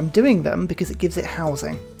 Petersburg, but I'm doing them because it gives it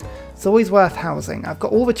housing. It's always worth housing. I've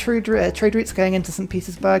got all the trade routes going into St.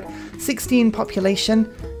 Petersburg. 16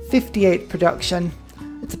 population, 58 production.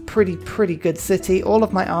 It's a pretty good city. All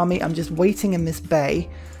of my army, I'm just waiting in this bay.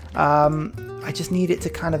 I just need it to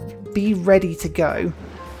kind of be ready to go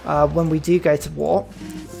when we do go to war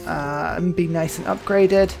and be nice and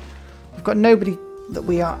upgraded. We've got nobody that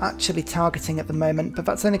we are actually targeting at the moment, but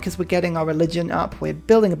that's only because we're getting our religion up. We're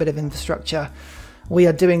building a bit of infrastructure. We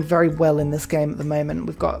are doing very well in this game at the moment.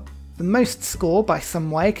 We've got the most score by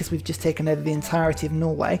some way because we've just taken over the entirety of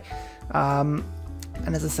Norway. And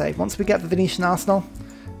as I say, once we get the Venetian Arsenal,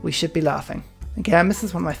 we should be laughing. Again, this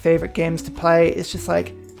is one of my favourite games to play. It's just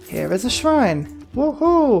like, here is a shrine,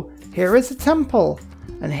 woohoo! Here is a temple,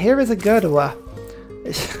 and here is a Gurdua.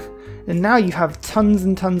 And now you have tons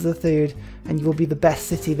and tons of food, and you will be the best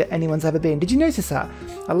city that anyone's ever been. Did you notice that?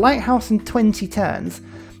 A lighthouse in 20 turns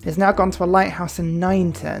has now gone to a lighthouse in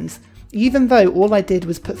 9 turns, even though all I did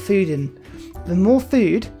was put food in. The more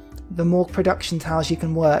food the more production tiles you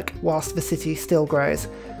can work whilst the city still grows.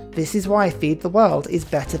 This is why Feed the World is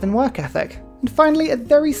better than work ethic. And finally, a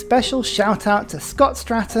very special shout out to Scott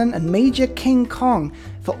Stratton and Major King Kong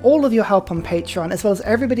for all of your help on Patreon, as well as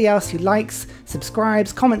everybody else who likes,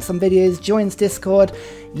 subscribes, comments on videos, joins Discord.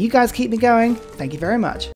 You guys keep me going. Thank you very much.